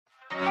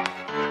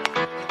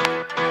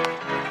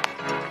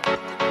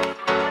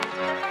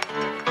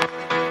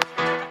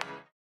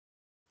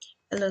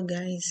Hello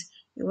guys,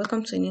 you're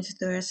welcome to a new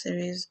tutorial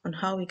series on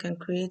how we can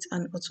create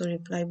an auto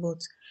reply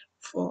bot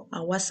for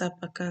our WhatsApp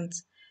account.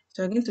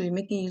 So we're going to be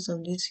making use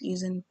of this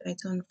using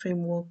Python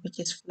framework, which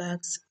is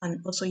Flask, and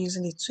also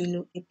using the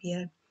twilio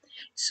API.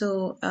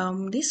 So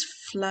this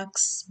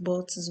Flask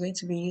bot is going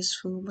to be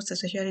useful, most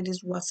especially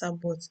this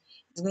WhatsApp bot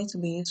is going to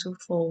be useful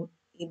for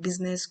a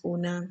business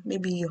owner.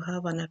 Maybe you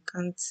have an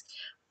account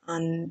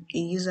and a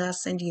user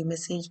send you a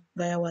message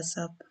via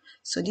WhatsApp.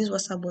 So this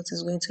WhatsApp bot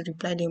is going to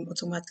reply them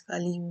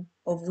automatically,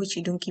 of which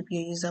you don't keep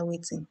your user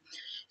waiting.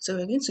 So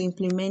we're going to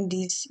implement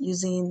this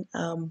using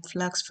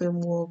Flask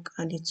framework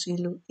and the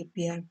Twilio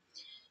API.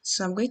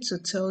 So I'm going to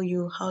tell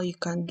you how you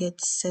can get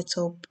set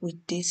up with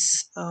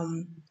this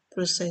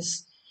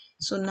process.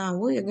 So now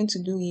what you're going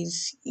to do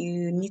is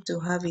you need to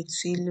have a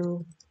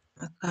Twilio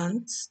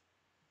account,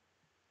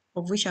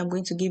 of which I'm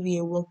going to give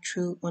you a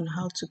walkthrough on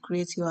how to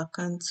create your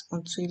account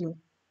on Twilio.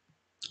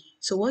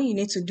 So what you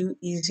need to do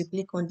is you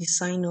click on the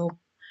sign up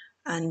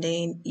and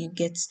then you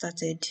get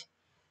started.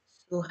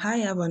 So I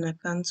have an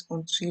account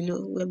on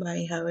Twilio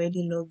whereby I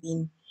already logged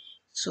in.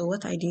 So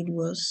what I did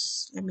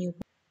was,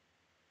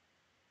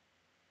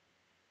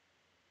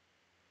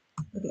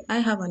 I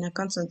have an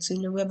account on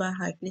Twilio whereby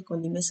I click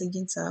on the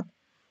messaging tab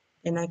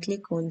and I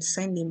click on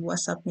send a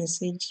WhatsApp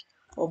message,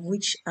 of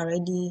which I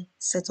already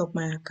set up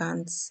my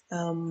account.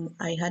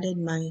 I added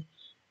my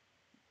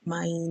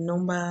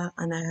number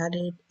and I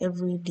added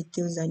every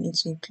details I need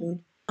to include.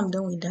 I'm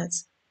done with that.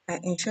 I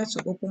ensure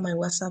to open my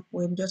WhatsApp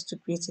web just to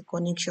create a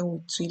connection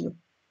with Twilio.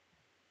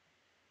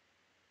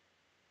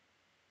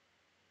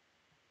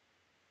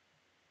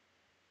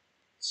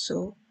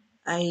 So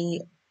I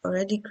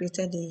already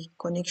created a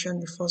connection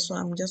before, so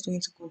I'm just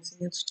going to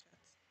continue to chat.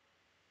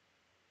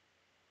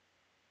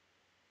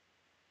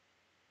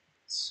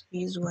 So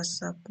use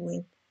WhatsApp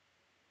web.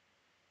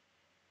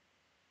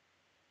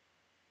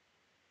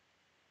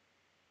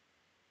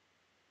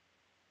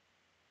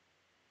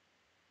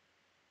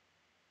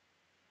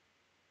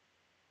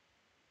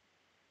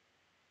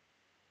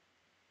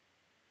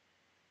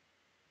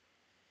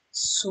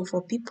 So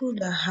for people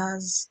that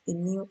have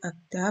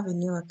a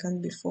new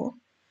account before,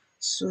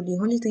 so the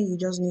only thing you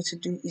just need to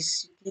do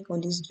is click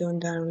on this join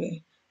down here,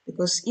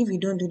 because if you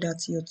don't do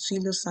that, your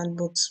Twilio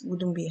sandbox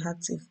wouldn't be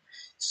active.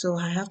 So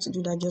I have to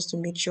do that just to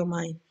make sure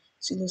my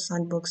Twilio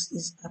sandbox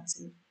is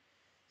active.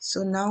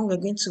 So now we're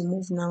going to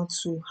move now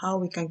to how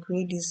we can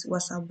create this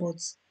WhatsApp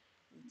bots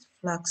with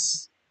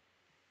Flask.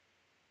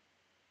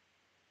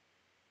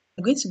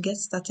 We're going to get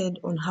started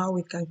on how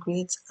we can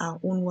create our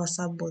own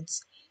WhatsApp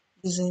bots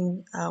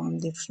using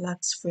the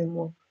Flask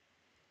framework.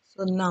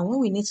 So now what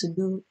we need to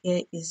do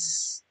here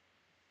is,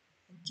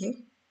 okay,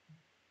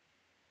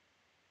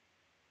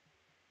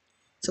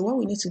 so what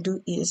we need to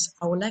do is,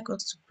 I would like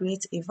us to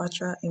create a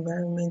virtual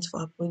environment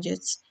for our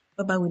projects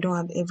whereby we don't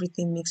have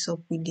everything mixed up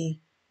with the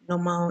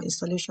normal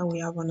installation we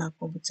have on our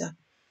computer.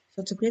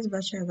 So to create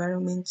virtual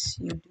environments,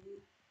 you do,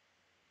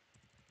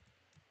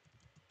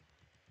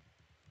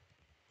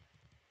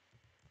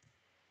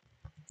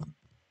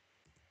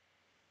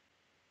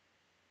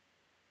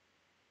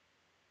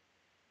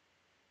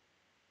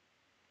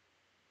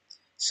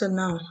 so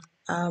now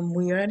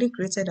we already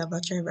created a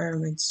virtual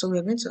environment, so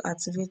we're going to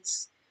activate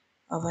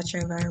our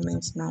virtual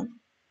environment now.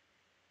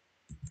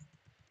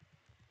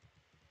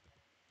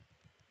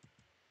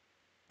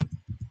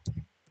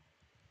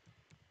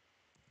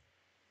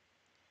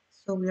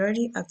 So we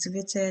already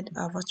activated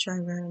our virtual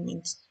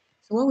environment.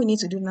 So what we need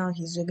to do now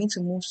is we're going to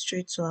move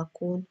straight to our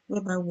code,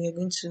 whereby we are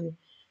going to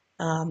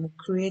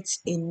create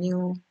a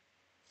new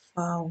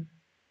file.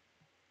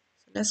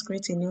 So let's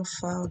create a new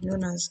file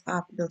known as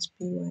app.py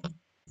for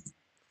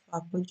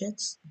our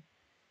project.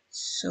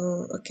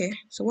 So okay,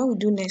 so what we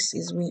do next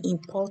is we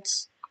import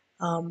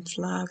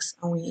flags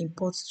and we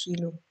import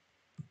Twilio.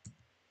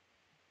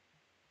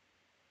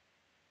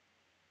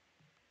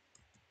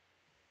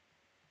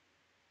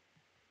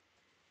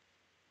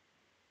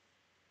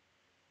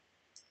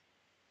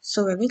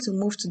 So we're going to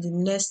move to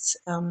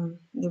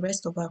the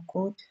rest of our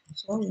code.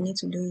 So what we need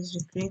to do is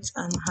we create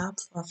an app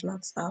for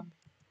Flags app.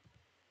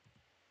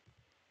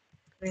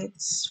 Create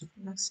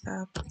Flags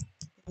app.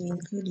 We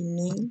include the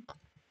name.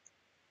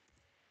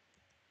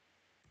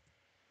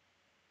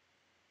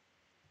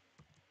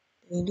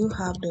 We do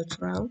have dot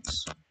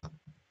routes.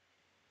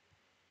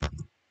 So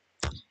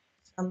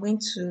I'm going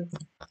to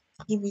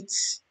give it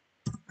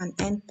an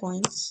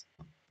endpoint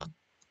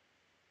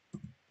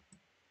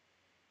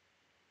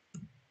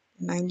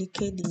and I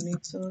indicate the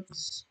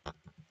methods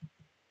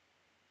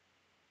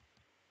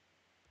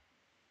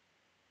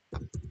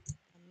I'm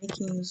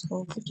making use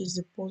of, which is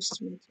the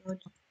post method.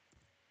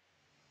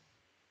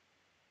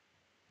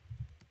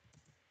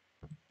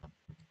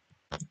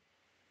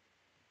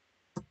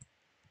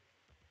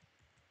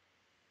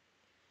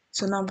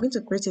 So now I'm going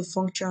to create a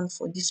function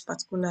for this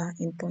particular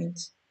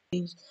endpoint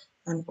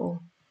and all.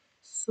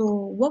 So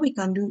what we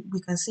can do, we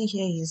can see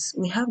here is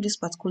we have this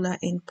particular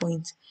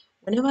endpoint.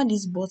 Whenever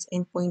this bot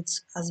endpoint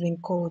has been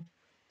called,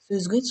 so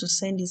it's going to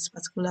send this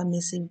particular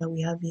message that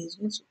we have here. It's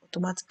going to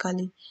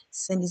automatically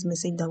send this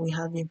message that we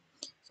have here.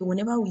 So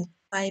whenever we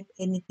type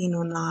anything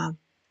on our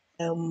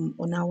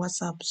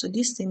WhatsApp, so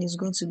this thing is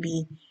going to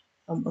be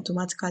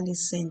automatically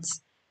sent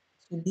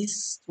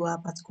to our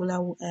particular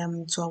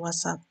to our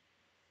WhatsApp.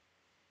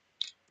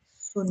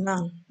 So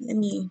now let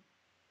me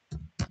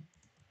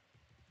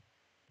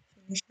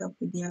finish up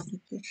with the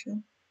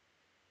application.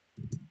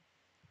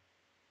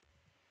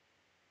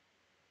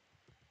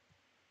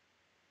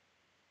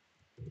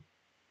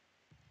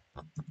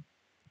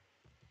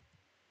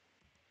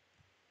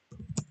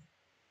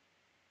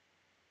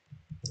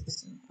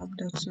 So app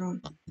dot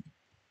run.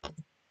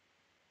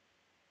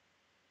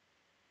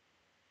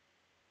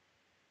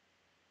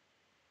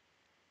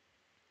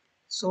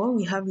 So what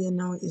we have here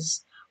now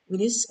is with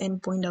this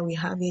endpoint that we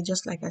have here,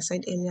 just like I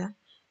said earlier.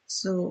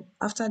 So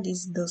after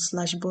this, the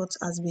slash bot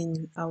has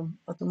been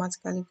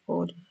automatically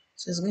called.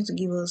 So it's going to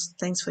give us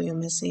thanks for your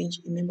message.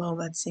 A member of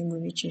our team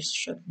will reach you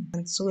shortly.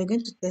 And so we're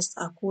going to test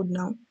our code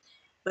now.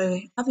 But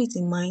have it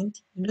in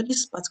mind,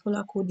 this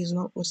particular code is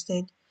not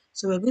posted.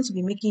 So we're going to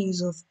be making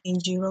use of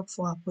ngrok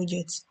for our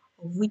project,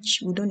 of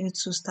which we don't need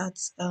to start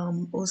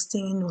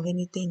hosting or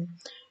anything.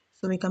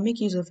 So we can make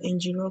use of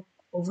ngrok,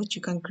 of which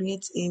you can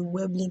create a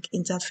web link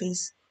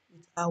interface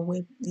with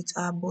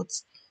our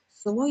bots.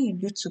 So what you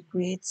do to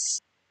create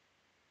so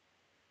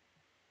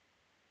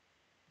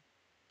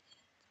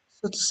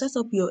to set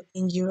up your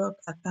ngrok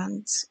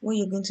account, what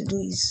you're going to do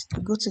is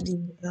you go to the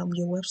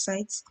your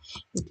website,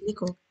 you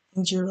click on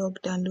ngrok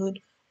download.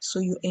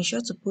 So you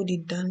ensure to put the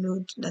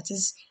download, that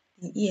is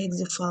the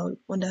exe file,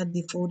 under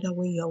the folder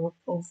where you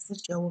are of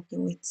which you are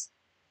working with.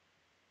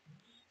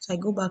 So I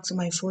go back to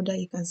my folder,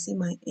 you can see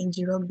my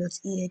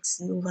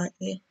ngrok.exe over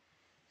here.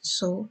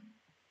 So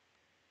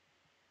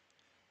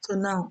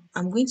now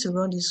I'm going to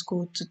run this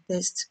code to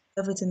test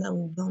everything that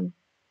we've done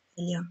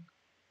earlier.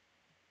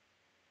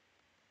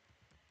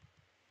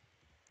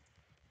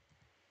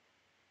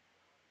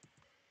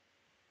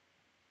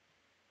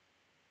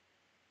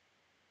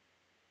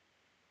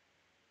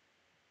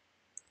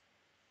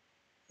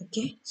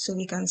 Okay, so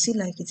we can see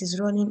like it is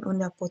running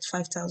under port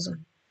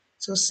 5000.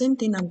 So same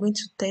thing, I'm going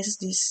to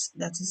test this,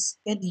 that is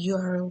get the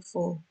URL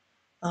for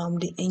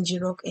the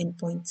ngrok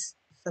endpoint. So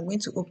I'm going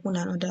to open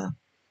another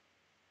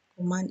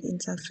command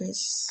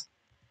interface.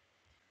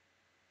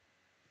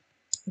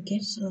 Okay,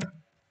 so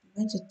I'm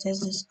going to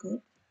test this code.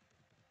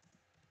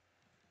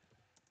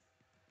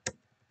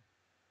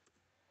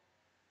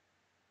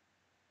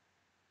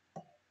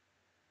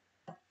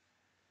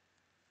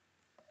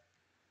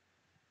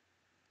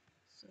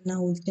 So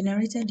now we've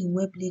generated the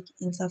web link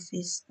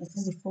interface, that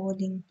is the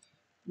forwarding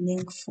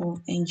link for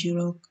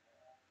ngrok.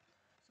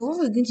 So what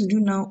we're going to do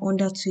now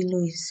under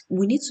twilio is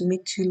we need to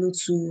make twilio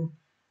to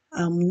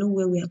know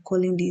where we are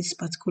calling this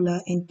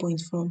particular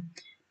endpoint from.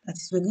 That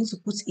is, we're going to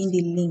put in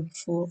the link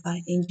for our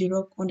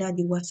ngrok under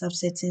the WhatsApp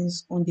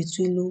settings on the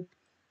twilio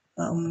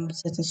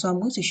settings. So I'm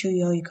going to show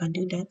you how you can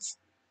do that.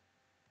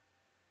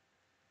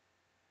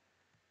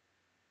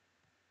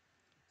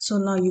 So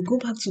now you go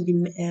back to the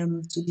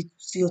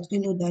to your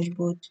twilio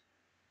dashboard.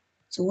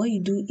 So what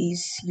you do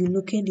is you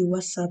locate the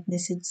WhatsApp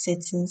message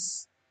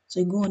settings.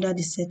 So you go under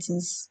the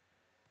settings,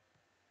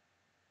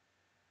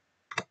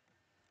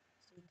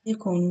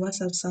 click on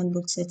WhatsApp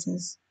sandbox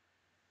settings.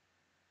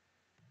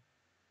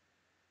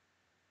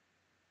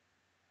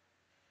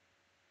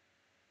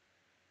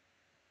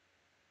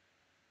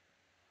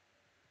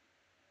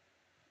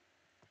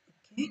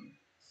 Okay,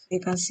 so you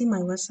can see my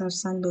WhatsApp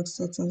sandbox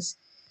settings.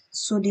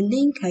 So the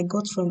link I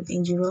got from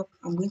ngrok,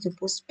 I'm going to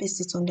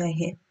paste it under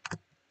here.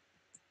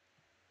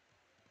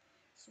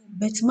 So,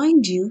 but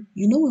mind you,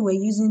 we were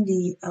using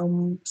the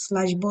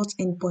slash bot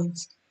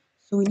endpoint.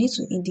 So we need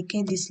to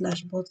indicate the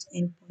slash bot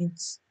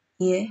endpoint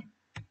here,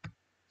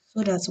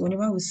 so that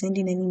whenever we're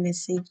sending any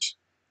message,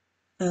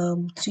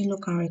 Twilio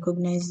can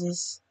recognize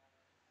this.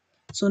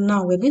 So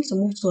now we're going to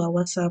move to our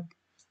WhatsApp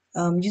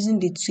using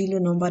the Twilio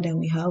number that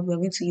we have. We're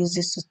going to use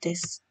this to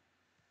test.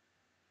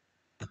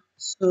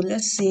 So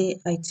let's say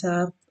I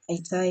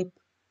type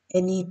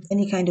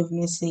any kind of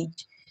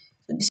message.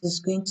 So this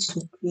is going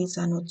to create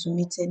an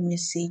automated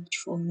message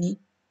for me.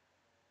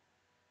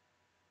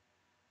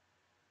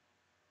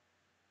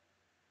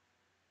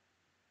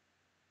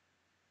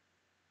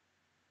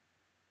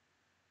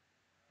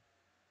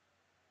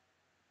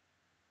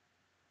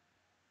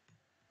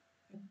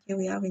 Here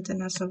we have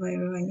internal server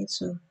error. I need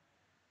to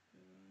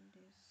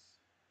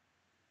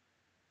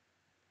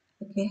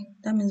okay,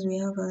 that means we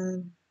have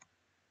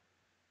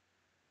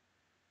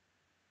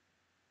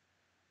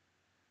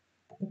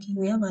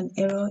an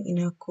error in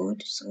our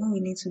code. So what we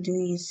need to do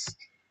is,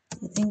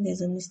 I think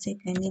there's a mistake.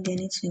 I need to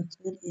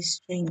include a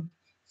string,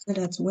 so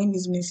that when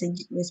this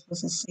message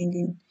response is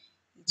sending,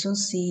 it won't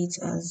see it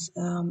as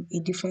a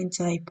different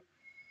type.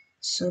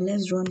 So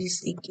let's run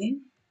this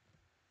again.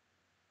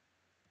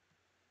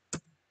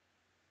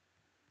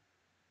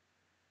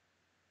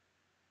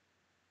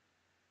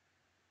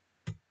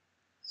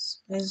 So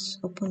let's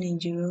open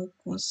ngrok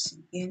once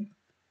again.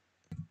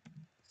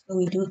 So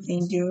we do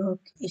ngrok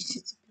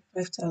http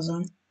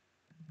 5000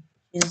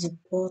 is the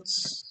port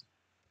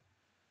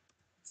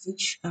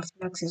which our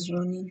flags is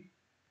running.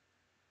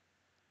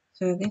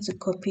 So we're going to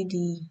copy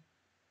the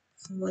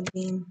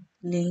forwarding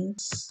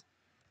links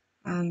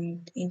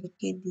and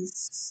indicate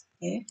this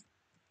here.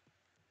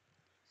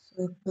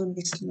 So we put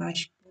the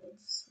slash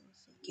bots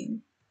once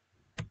again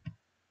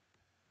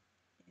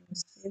and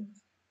save.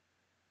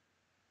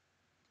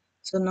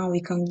 So now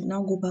we can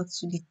now go back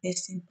to the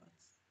testing part.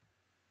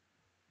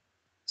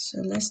 So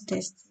let's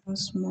test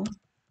once more.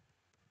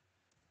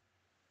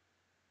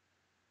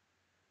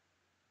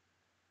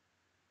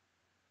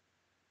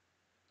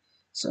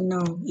 So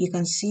now you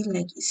can see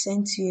like it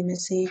sends you a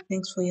message,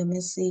 thanks for your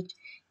message.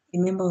 A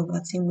member of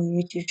our team will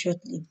reach you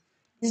shortly.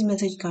 This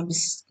message can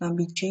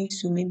be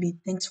changed to maybe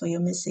thanks for your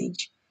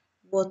message.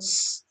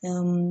 What's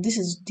this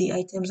is the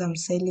items I'm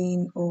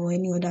selling or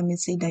any other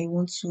message that you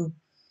want to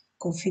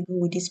configure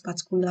with this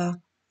particular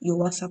your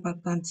WhatsApp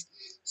account.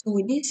 So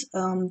with this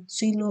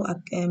twilio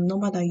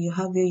number that you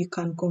have here, you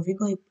can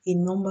configure a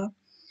number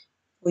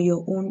for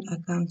your own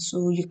account.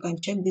 So you can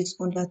check this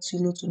under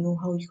Twilio to know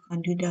how you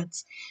can do that.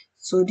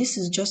 So this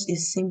is just a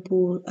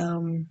simple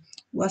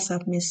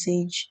WhatsApp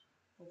message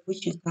of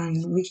which you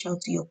can reach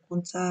out to your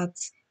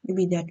contacts.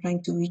 Maybe they are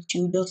trying to reach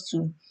you just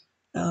to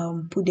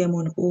put them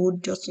on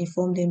hold, just to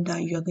inform them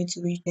that you are going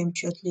to reach them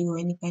shortly or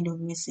any kind of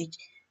message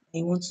that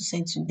you want to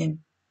send to them.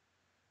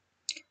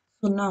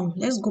 So now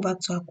let's go back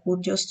to our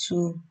code just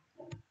to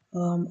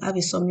have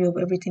a summary of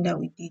everything that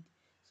we did.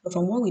 So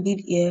from what we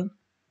did here,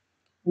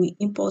 we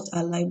import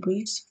our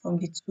libraries from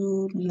the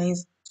two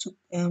lines,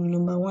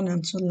 number one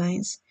and two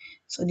lines.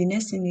 So the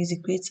next thing is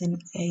we create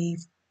a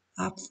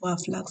app for our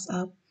flags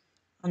app,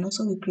 and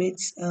also we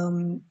create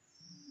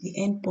the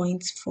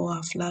endpoints for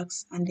our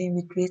flags, and then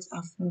we create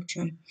a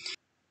function.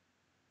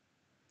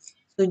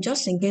 So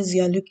just in case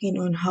you are looking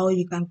on how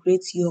you can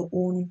create your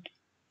own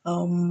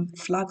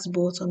flags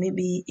bot or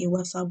maybe a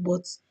WhatsApp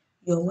bot,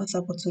 your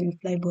WhatsApp auto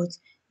reply bot,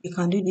 you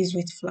can do this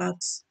with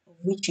flags, of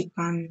which you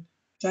can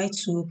try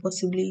to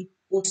possibly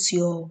host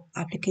your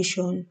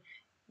application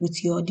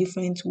with your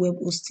different web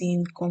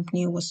hosting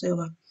company or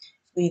whatsoever.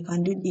 So you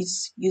can do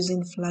this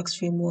using flags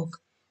framework.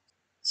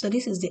 So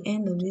this is the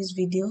end of this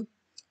video.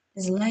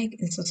 Please like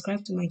and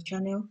subscribe to my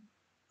channel.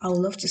 I would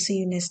love to see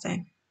you next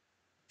time.